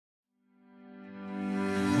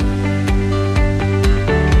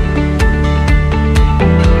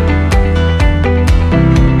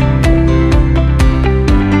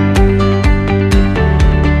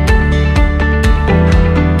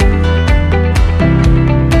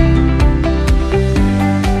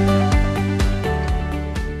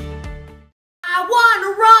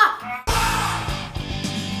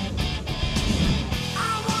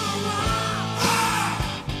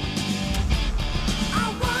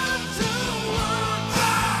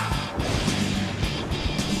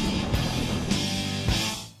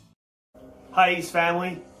Hi East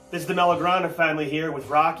family, this is the Melograna family here with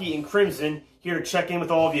Rocky and Crimson here to check in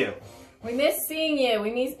with all of you. We miss seeing you,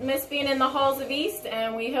 we miss being in the halls of East,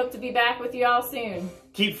 and we hope to be back with you all soon.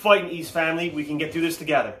 Keep fighting East family, we can get through this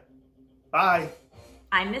together. Bye.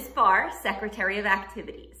 I'm Miss Barr, Secretary of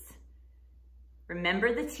Activities.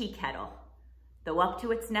 Remember the tea kettle. Though up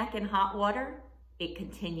to its neck in hot water, it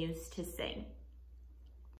continues to sing.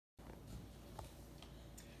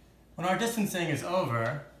 When our distancing is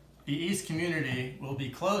over, the East community will be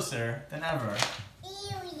closer than ever.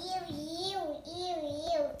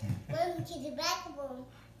 Mom to the backbone.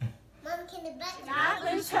 Mom to the backbone. Do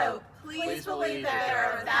not lose hope. Please believe that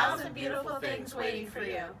there are 1,000 beautiful things waiting for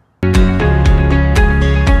you.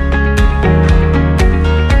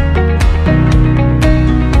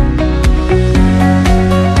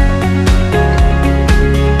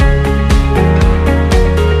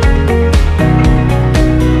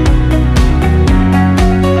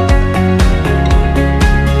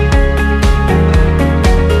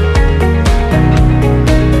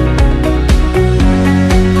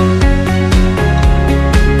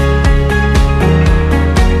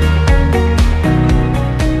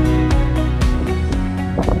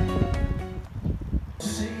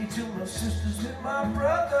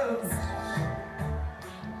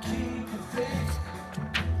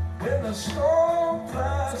 When the storm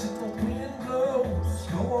flies and the wind blows,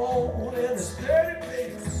 go on in a steady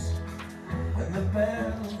pace. When the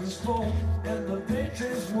battle is fought and the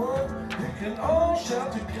victory's won, we can all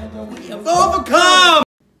shout together. We have overcome!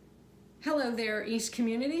 Hello there, East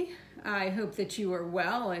community. I hope that you are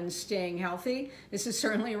well and staying healthy. This is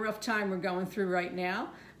certainly a rough time we're going through right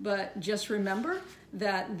now, but just remember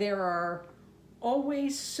that there are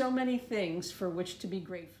always so many things for which to be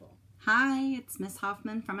grateful. Hi, it's Miss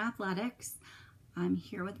Hoffman from Athletics. I'm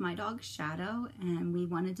here with my dog Shadow, and we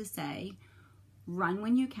wanted to say, run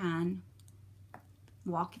when you can,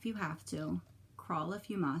 walk if you have to, crawl if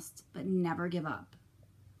you must, but never give up.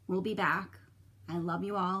 We'll be back. I love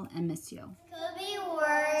you all and miss you. Could be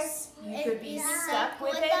worse. You could be stuck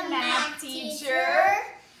with a math teacher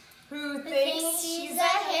who thinks she's a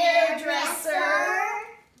hairdresser.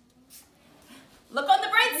 Look on the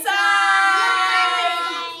bright side!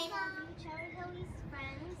 Cherry Hill East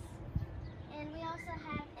friends, and we also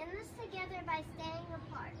have In This Together by Staying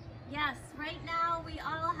Apart. Yes, right now we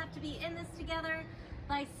all have to be in this together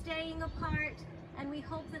by staying apart, and we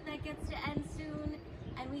hope that that gets to end soon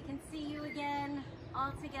and we can see you again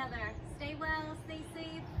all together. Stay well, stay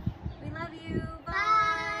safe. We love you.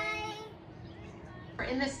 Bye. We're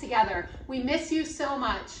in this together. We miss you so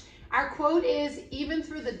much. Our quote is, even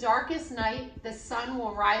through the darkest night, the sun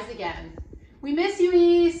will rise again. We miss you,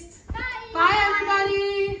 East. Bye. Bye,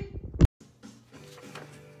 everybody.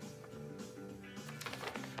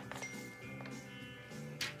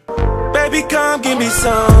 Baby, come give me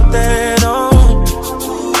something, oh.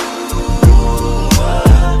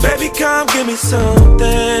 Baby, come give me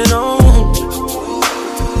something, oh.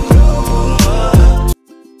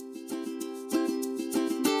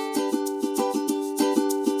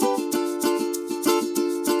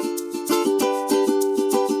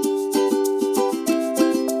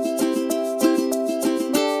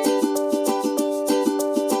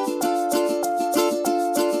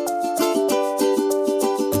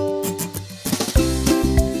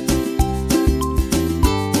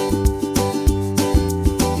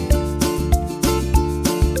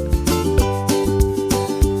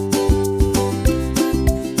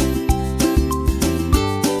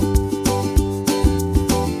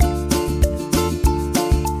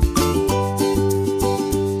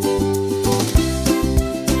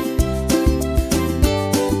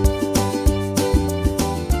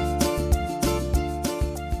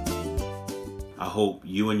 I hope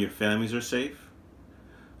you and your families are safe.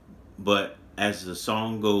 But as the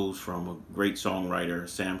song goes from a great songwriter,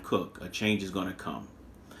 Sam Cooke, a change is going to come.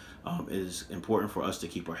 It is important for us to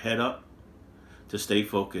keep our head up, to stay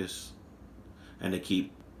focused, and to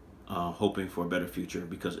keep hoping for a better future,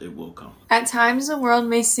 because it will come. At times, the world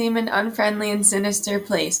may seem an unfriendly and sinister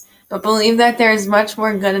place, but believe that there is much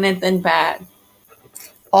more good in it than bad.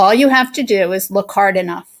 All you have to do is look hard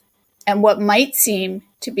enough, and what might seem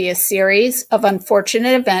to be a series of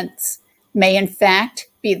unfortunate events may in fact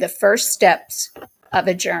be the first steps of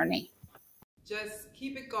a journey. Just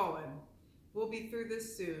keep it going. We'll be through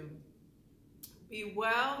this soon. Be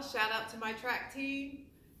well. Shout out to my track team.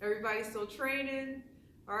 Everybody's still training.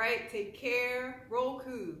 All right, take care. Roll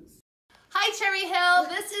Cougs. Hi Cherry Hill,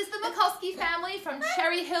 this is the Mikulski family from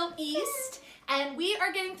Cherry Hill East, and we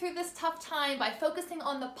are getting through this tough time by focusing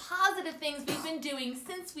on the positive things we've been doing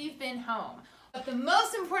since we've been home. But the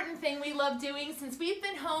most important thing we love doing since we've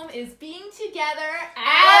been home is being together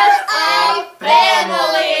as a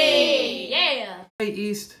family. Yeah.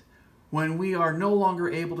 East, when we are no longer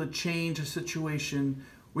able to change a situation,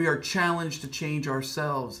 we are challenged to change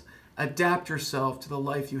ourselves. Adapt yourself to the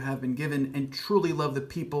life you have been given and truly love the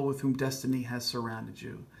people with whom destiny has surrounded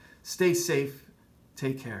you. Stay safe.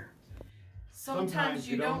 Take care. Sometimes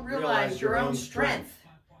you don't realize your own strength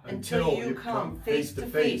until you come face to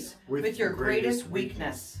face with your greatest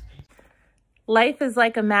weakness. Life is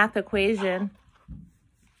like a math equation.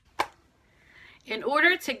 In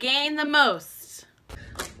order to gain the most,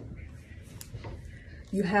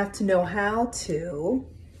 You have to know how to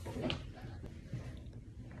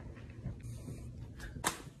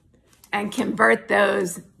and convert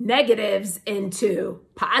those negatives into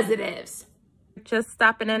positives. Just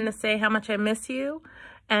stopping in to say how much I miss you.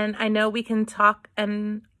 And I know we can talk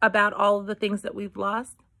about all of the things that we've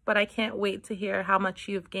lost, but I can't wait to hear how much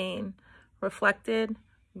you've gained, reflected,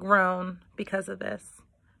 grown because of this.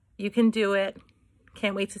 You can do it.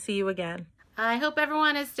 Can't wait to see you again. I hope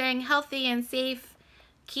everyone is staying healthy and safe.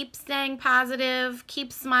 Keep staying positive,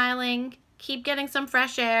 keep smiling, keep getting some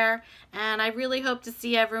fresh air, and I really hope to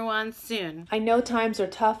see everyone soon. I know times are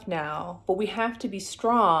tough now, but we have to be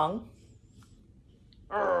strong.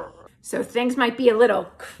 So things might be a little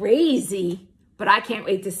crazy, but I can't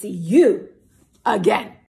wait to see you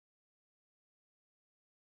again.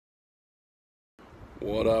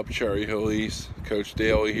 What up, Cherry Hill East? Coach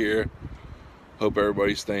Daly here. Hope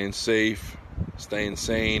everybody's staying safe, staying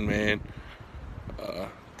sane, man.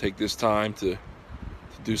 Take this time to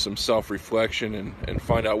do some self-reflection and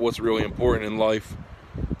find out what's really important in life.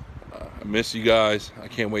 I miss you guys. I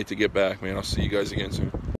can't wait to get back, man. I'll see you guys again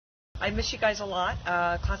soon. I miss you guys a lot,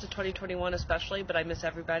 class of 2021 especially, but I miss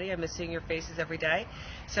everybody. I miss seeing your faces every day.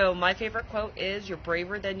 So my favorite quote is, "You're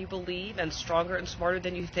braver than you believe and stronger and smarter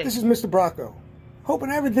than you think." This is Mr. Bracco, hoping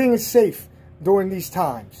everything is safe during these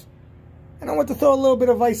times. And I want to throw a little bit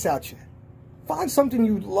of advice at you. Find something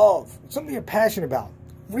you love, something you're passionate about.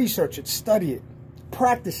 Research it, study it,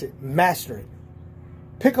 practice it, master it.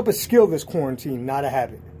 Pick up a skill this quarantine, not a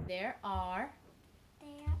habit. There are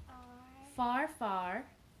far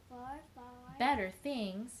better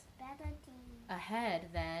things ahead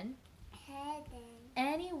than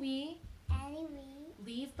any we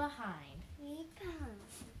leave behind.